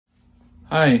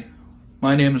Hi,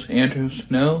 my name is Andrew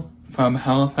Snow from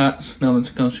Halifax, Nova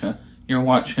Scotia. You're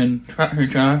watching Trucker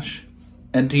Josh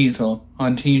and Diesel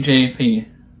on TJV.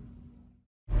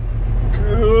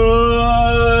 Good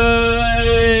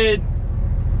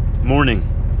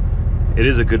morning. It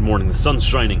is a good morning. The sun's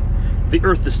shining. The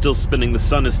earth is still spinning. The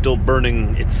sun is still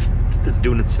burning. It's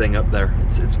doing its thing up there.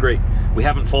 It's great. We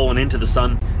haven't fallen into the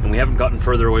sun and we haven't gotten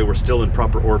further away. We're still in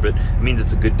proper orbit. It means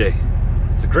it's a good day.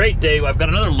 It's a great day. I've got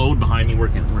another load behind me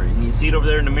working. Can you see it over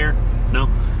there in the mirror? No?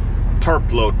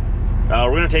 Tarp load.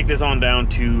 We're going to take this on down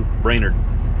to Brainerd,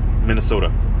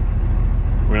 Minnesota.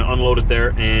 We're going to unload it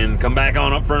there and come back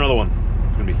on up for another one.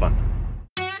 It's going to be fun.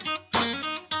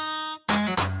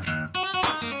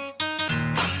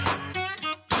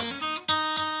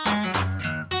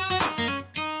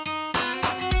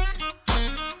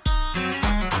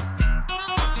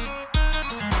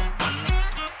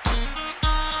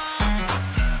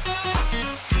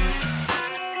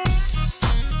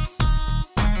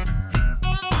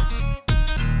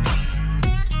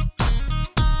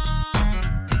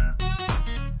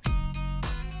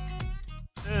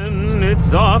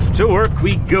 Off to work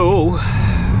we go.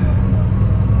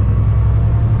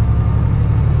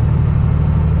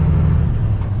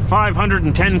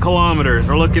 $510 kilometers.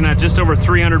 We're looking at just over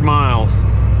 300 miles.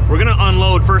 We're gonna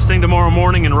unload first thing tomorrow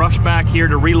morning and rush back here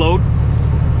to reload.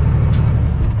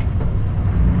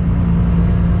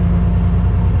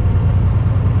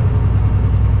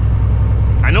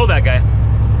 I know that guy.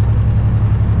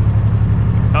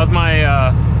 That was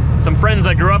my some friends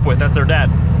I grew up with. That's their dad.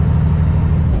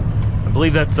 I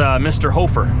believe that's Mr.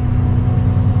 Hofer.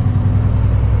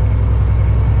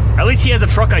 At least he has a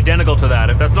truck identical to that.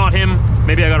 If that's not him,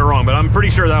 maybe I got it wrong, but I'm pretty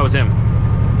sure that was him.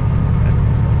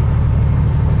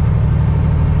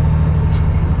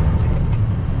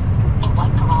 In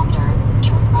 1 kilometer,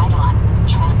 turn right on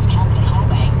Trans-Canada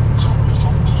Highway, Highway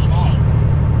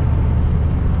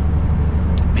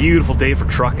 17A. Beautiful day for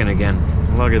trucking again.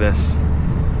 Look at this.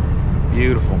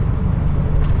 Beautiful.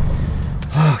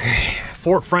 Okay.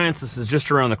 Fort Francis is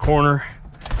just around the corner.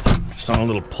 Just on a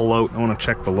little pull out. I want to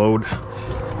check the load.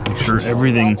 Make sure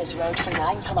everything.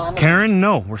 Karen,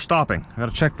 no, we're stopping. I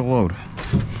gotta check the load.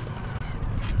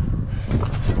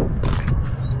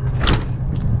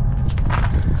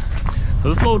 So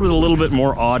this load was a little bit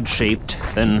more odd shaped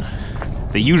than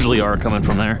they usually are coming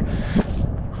from there.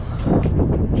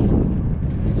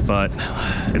 But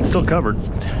it's still covered.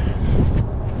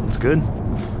 It's good.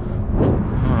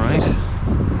 Alright.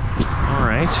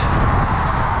 Alright.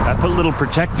 I put little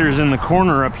protectors in the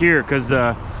corner up here because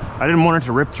I didn't want it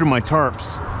to rip through my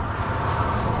tarps.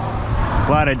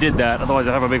 Glad I did that, otherwise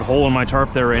I'd have a big hole in my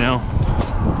tarp there right now.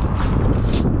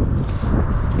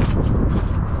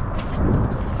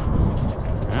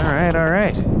 Alright,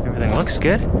 alright. Everything looks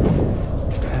good.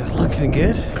 It's looking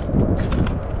good.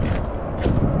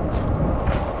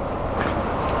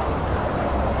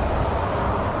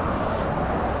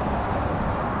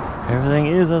 Everything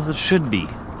is as it should be.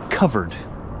 Covered.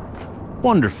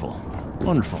 Wonderful.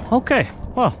 Wonderful. Okay,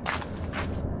 well,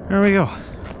 there we go.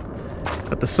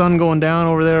 Got the sun going down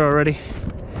over there already.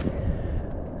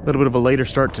 A little bit of a later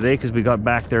start today because we got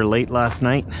back there late last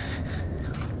night.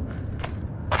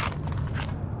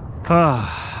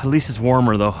 At least it's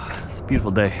warmer though. It's a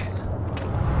beautiful day.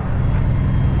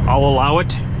 I'll allow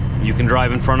it. You can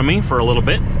drive in front of me for a little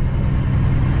bit.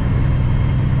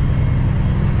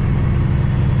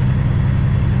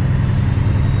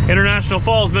 International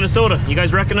Falls, Minnesota. You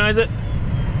guys recognize it?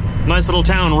 Nice little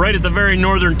town right at the very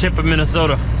northern tip of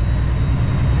Minnesota.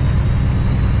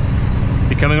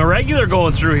 Becoming a regular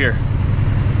going through here.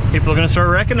 People are gonna start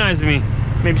recognizing me.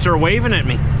 Maybe start waving at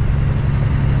me.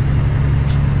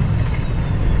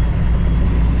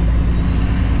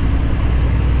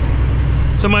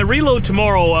 So my reload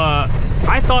tomorrow,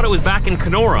 I thought it was back in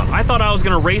Kenora. I thought I was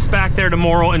gonna race back there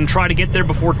tomorrow and try to get there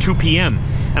before 2 p.m.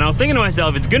 And I was thinking to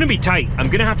myself, it's gonna be tight. I'm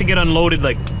gonna have to get unloaded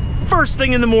like first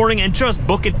thing in the morning and just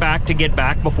book it back to get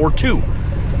back before 2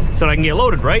 so that I can get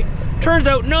loaded, right? Turns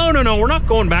out, no, we're not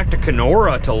going back to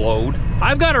Kenora to load.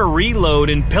 I've got a reload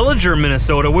in Pillager,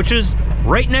 Minnesota, which is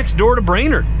right next door to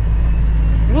Brainerd.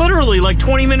 Literally like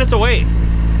 20 minutes away.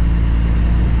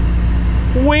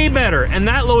 Way better, and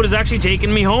that load is actually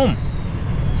taking me home.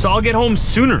 So I'll get home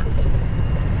sooner.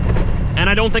 And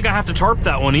I don't think I have to tarp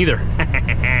that one either.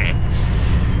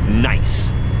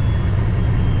 Nice.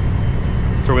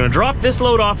 So we're gonna drop this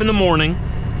load off in the morning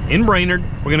in Brainerd.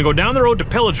 We're gonna go down the road to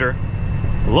Pillager,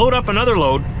 load up another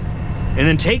load, and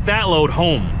then take that load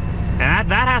home.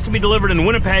 And that has to be delivered in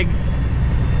Winnipeg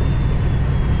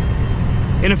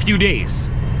in a few days.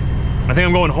 I think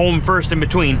I'm going home first in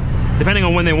between, depending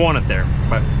on when they want it there.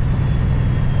 But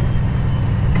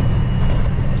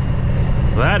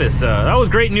So that was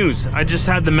great news. I just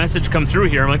had the message come through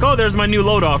here. I'm like, oh, there's my new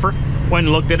load offer. Went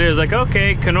and looked at it. I was like,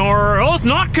 okay, Kenora. Oh, it's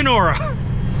not Kenora.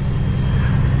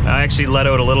 I actually let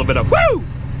out a little bit of woo.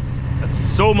 That's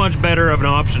so much better of an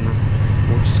option.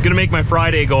 It's just gonna make my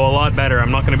Friday go a lot better.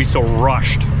 I'm not gonna be so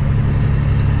rushed.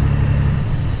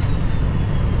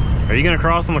 Are you gonna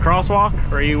cross on the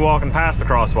crosswalk, or are you walking past the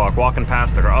crosswalk? Walking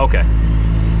past the okay.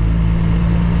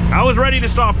 I was ready to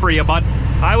stop for you, bud.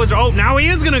 Oh, now he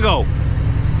is gonna go.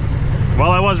 Well,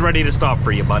 I was ready to stop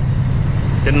for you, bud.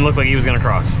 Didn't look like he was gonna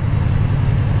cross.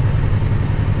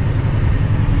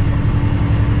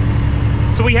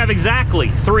 So we have exactly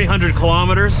 300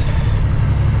 kilometers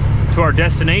to our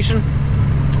destination.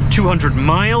 200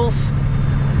 miles.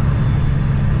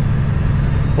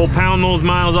 We'll pound those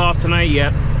miles off tonight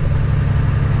yet.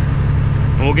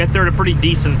 And we'll get there at a pretty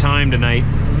decent time tonight.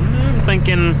 I'm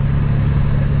thinking,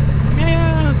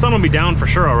 yeah, the sun will be down for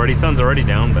sure already. The sun's already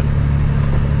down, but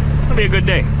it'll be a good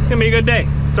day. It's gonna be a good day.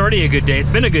 It's already a good day. It's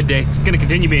been a good day. It's gonna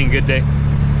continue being a good day.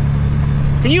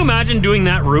 Can you imagine doing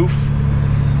that roof?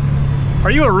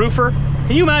 Are you a roofer?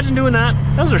 Can you imagine doing that?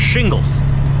 Those are shingles.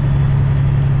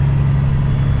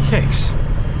 Yikes.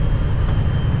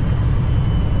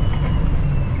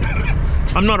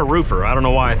 I'm not a roofer. I don't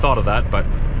know why I thought of that, but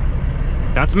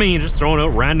that's me just throwing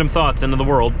out random thoughts into the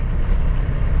world.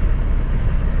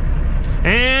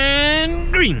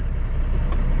 And green.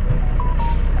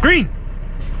 Green.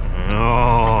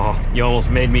 Oh, you almost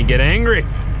made me get angry.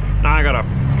 Now I gotta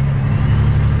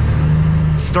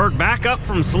start back up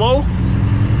from slow.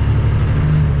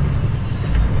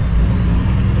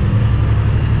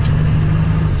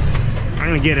 I'm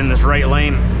gonna get in this right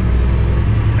lane.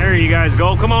 There you guys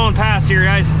go. Come on, pass here,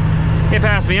 guys. Get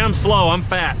past me. I'm slow. I'm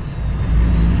fat.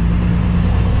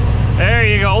 There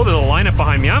you go. Oh, there's a lineup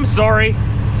behind me. I'm sorry.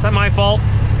 Is that my fault?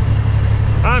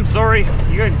 I'm sorry.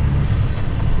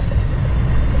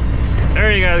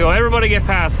 There you guys go. Everybody get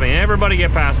past me. Everybody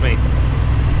get past me.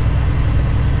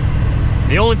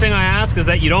 The only thing I ask is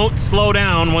that you don't slow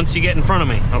down once you get in front of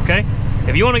me, okay?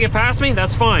 If you want to get past me,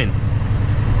 that's fine.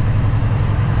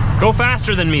 Go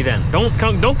faster than me then. Don't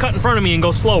cut in front of me and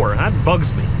go slower. That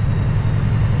bugs me.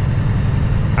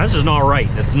 That's just not right.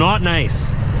 It's not nice.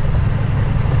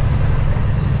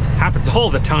 Happens all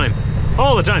the time.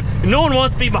 All the time. No one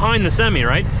wants to be behind the semi,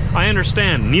 right? I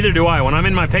understand. Neither do I. When I'm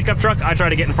in my pickup truck, I try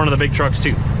to get in front of the big trucks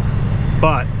too.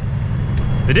 But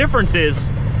the difference is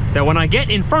that when I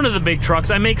get in front of the big trucks,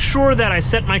 I make sure that I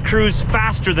set my cruise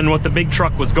faster than what the big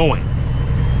truck was going.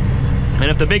 And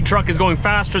if the big truck is going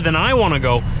faster than I want to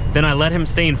go, then I let him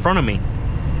stay in front of me.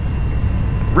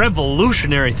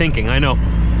 Revolutionary thinking, I know.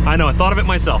 I know, I thought of it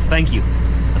myself, thank you.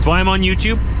 That's why I'm on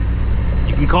YouTube.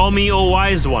 You can call me a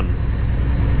wise one.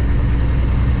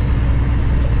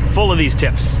 Full of these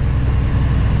tips.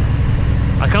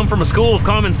 I come from a school of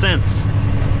common sense.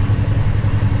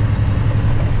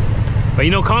 But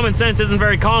you know, common sense isn't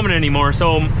very common anymore,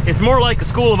 so it's more like a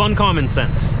school of uncommon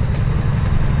sense.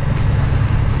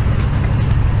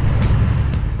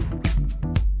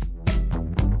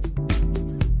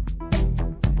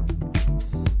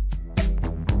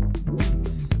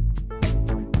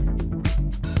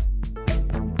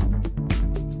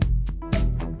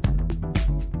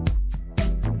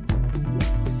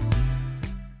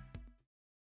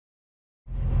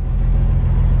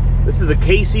 This is the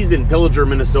Casey's in Pillager,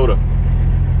 Minnesota.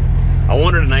 I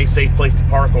wanted a nice, safe place to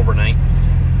park overnight.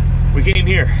 We came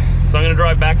here, so I'm gonna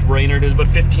drive back to Brainerd. It's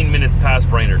about 15 minutes past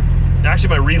Brainerd. Actually,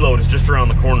 my reload is just around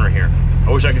the corner here.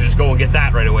 I wish I could just go and get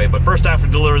that right away, but first I have to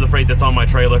deliver the freight that's on my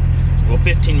trailer. So we'll go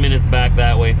 15 minutes back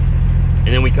that way, and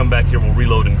then we come back here, we'll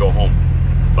reload and go home.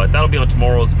 But that'll be on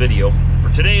tomorrow's video.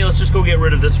 For today, let's just go get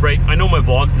rid of this freight. I know my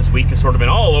vlogs this week have sort of been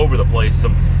all over the place.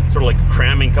 I'm sort of like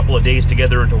cramming a couple of days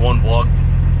together into one vlog.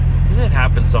 And it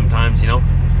happens sometimes, you know.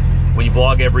 When you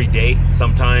vlog every day,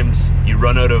 sometimes you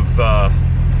run out of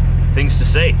things to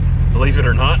say. Believe it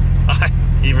or not,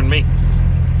 even me.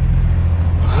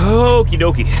 Okie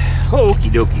dokie,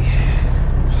 okie dokie.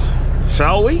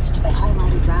 Shall we? To the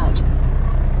highlighted route.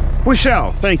 We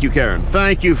shall. Thank you, Karen.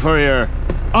 Thank you for your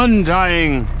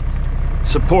undying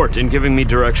support in giving me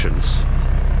directions.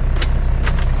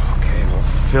 Okay, we'll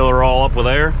fill her all up with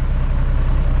air.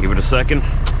 Give it a second.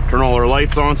 Turn all our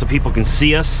lights on so people can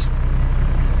see us.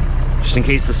 Just in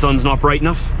case the sun's not bright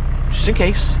enough. Just in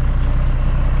case.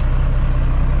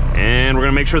 And we're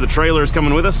gonna make sure the trailer is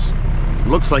coming with us.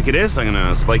 Looks like it is. I'm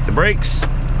gonna spike the brakes.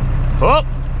 Oh,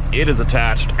 it is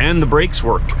attached and the brakes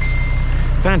work.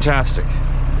 Fantastic.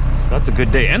 That's a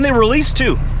good day. And they release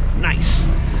too. Nice.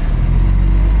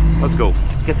 Let's go.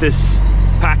 Let's get this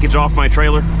package off my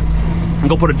trailer and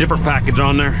go put a different package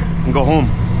on there and go home.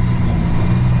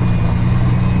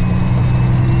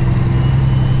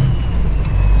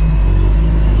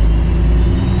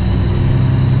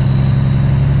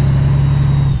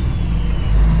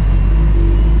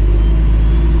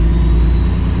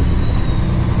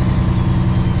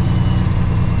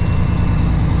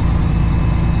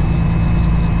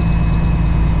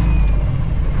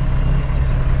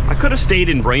 could have stayed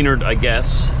in Brainerd, I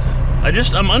guess.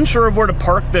 I'm unsure of where to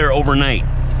park there overnight.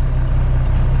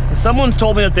 Someone's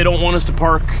told me that they don't want us to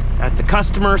park at the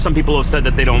customer. Some people have said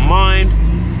that they don't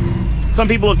mind. Some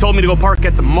people have told me to go park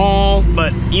at the mall,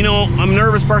 but you know, I'm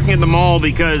nervous parking at the mall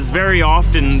because very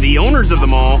often the owners of the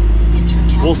mall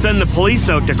will send the police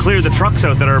out to clear the trucks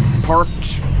out that are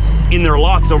parked in their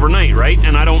lots overnight, right?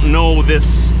 And I don't know if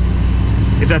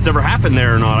that's ever happened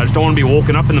there or not. I just don't want to be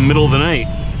woken up in the middle of the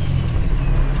night.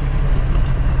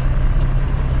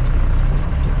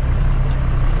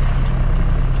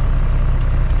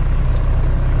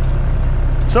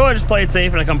 So I just play it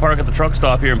safe and I come park at the truck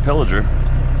stop here in Pillager.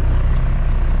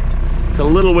 It's a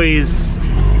little ways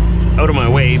out of my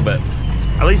way, but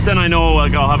at least then I know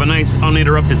like I'll have a nice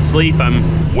uninterrupted sleep.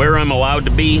 I'm where I'm allowed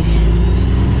to be. Continue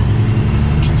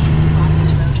on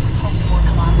this road for 4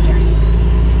 kilometers.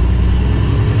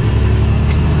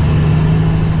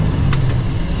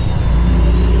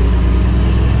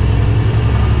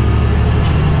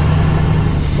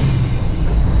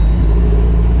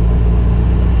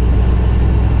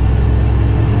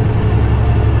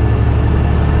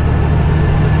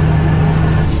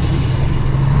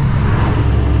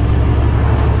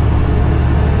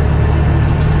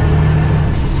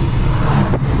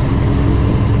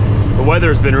 The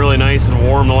weather's been really nice and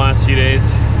warm the last few days.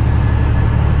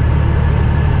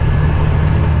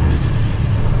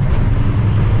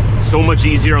 So much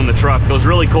easier on the truck. Those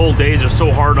really cold days are so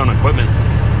hard on equipment.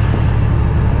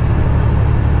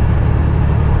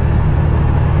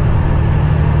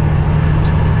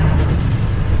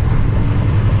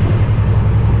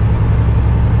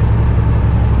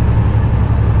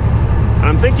 And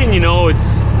I'm thinking, you know,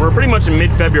 we're pretty much in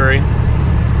mid-February.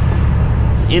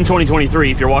 In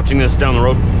 2023, if you're watching this down the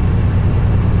road.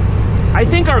 I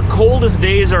think our coldest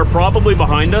days are probably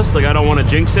behind us. Like, I don't want to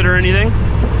jinx it or anything,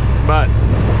 but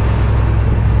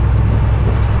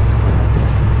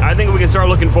I think we can start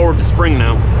looking forward to spring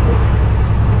now.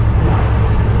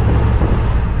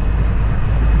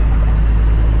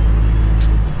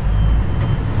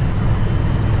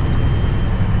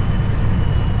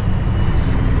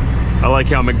 I like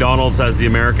how McDonald's has the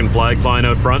American flag flying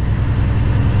out front.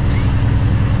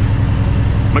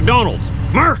 McDonald's,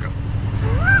 America!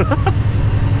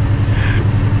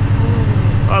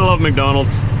 I love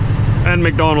McDonald's, and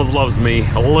McDonald's loves me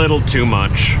a little too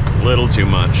much, little too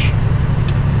much.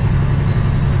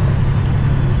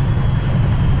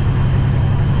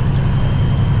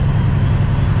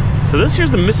 So this here's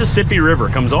the Mississippi River,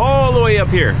 comes all the way up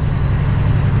here.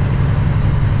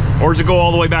 Or does it go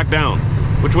all the way back down?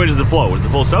 Which way does it flow? Does it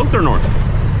flow south or north?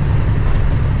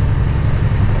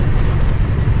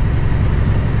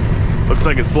 Looks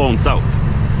like it's flowing south.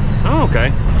 Oh,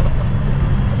 okay.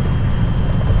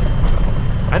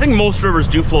 I think most rivers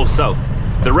do flow south.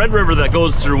 The Red River that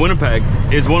goes through Winnipeg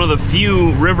is one of the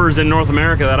few rivers in North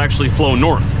America that actually flow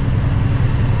north.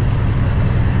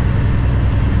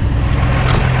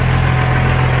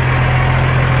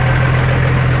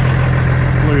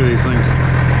 Look at these things.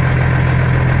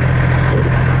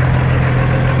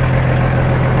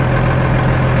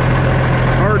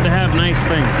 It's hard to have nice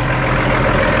things.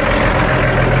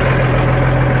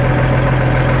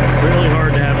 Really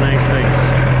hard to have nice things.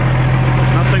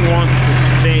 Nothing wants to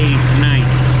stay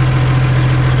nice.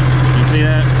 You see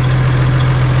that?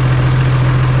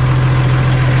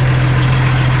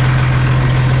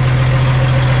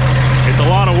 It's a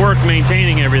lot of work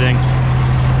maintaining everything.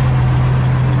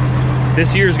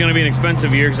 This year is going to be an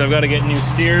expensive year because I've got to get new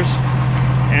steers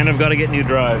and I've got to get new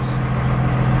drives.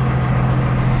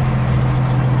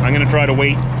 I'm going to try to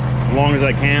wait as long as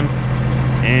I can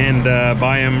and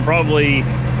buy them probably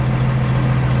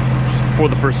for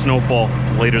the first snowfall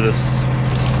later this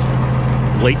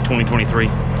late 2023. I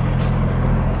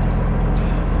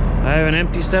have an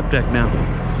empty step deck now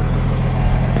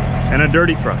and a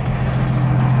dirty truck.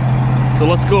 So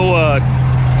let's go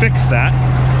fix that.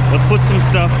 Let's put some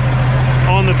stuff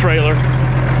on the trailer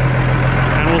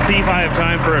and we'll see if I have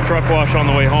time for a truck wash on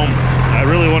the way home. I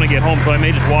really want to get home, so I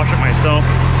may just wash it myself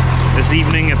this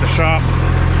evening at the shop,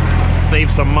 save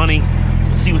some money.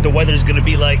 We'll see what the weather's going to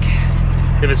be like.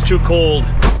 If it's too cold,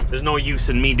 there's no use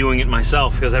in me doing it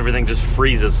myself because everything just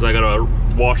freezes. So I gotta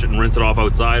wash it and rinse it off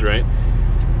outside, right?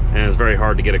 And it's very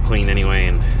hard to get it clean anyway.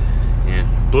 And yeah,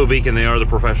 Blue Beacon, they are the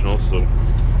professionals, so it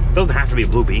doesn't have to be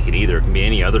Blue Beacon either. It can be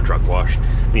any other truck wash.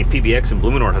 I mean, PBX in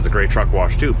Blumenort has a great truck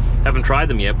wash too. Haven't tried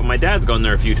them yet, but my dad's gone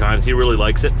there a few times. He really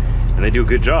likes it, and they do a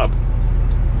good job.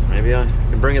 Maybe I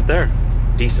can bring it there.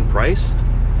 Decent price.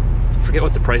 I forget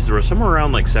what the prices were. Somewhere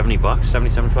around like 70 bucks,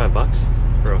 70, 75 bucks.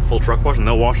 For a full truck wash, and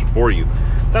they'll wash it for you.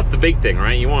 That's the big thing,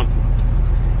 right?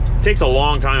 It takes a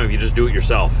long time if you just do it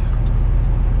yourself.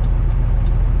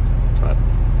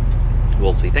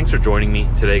 we'll see. Thanks for joining me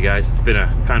today, guys. It's been a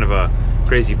kind of a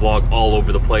crazy vlog all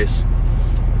over the place.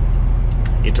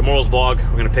 In tomorrow's vlog,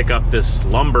 we're gonna pick up this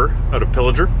lumber out of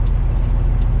Pillager,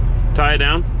 tie it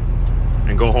down,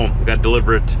 and go home. We gotta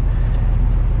deliver it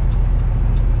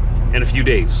in a few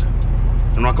days.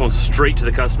 So I'm not going straight to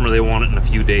the customer. They want it in a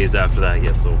few days after that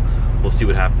yet, so we'll see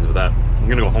what happens with that. I'm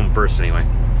gonna go home first anyway.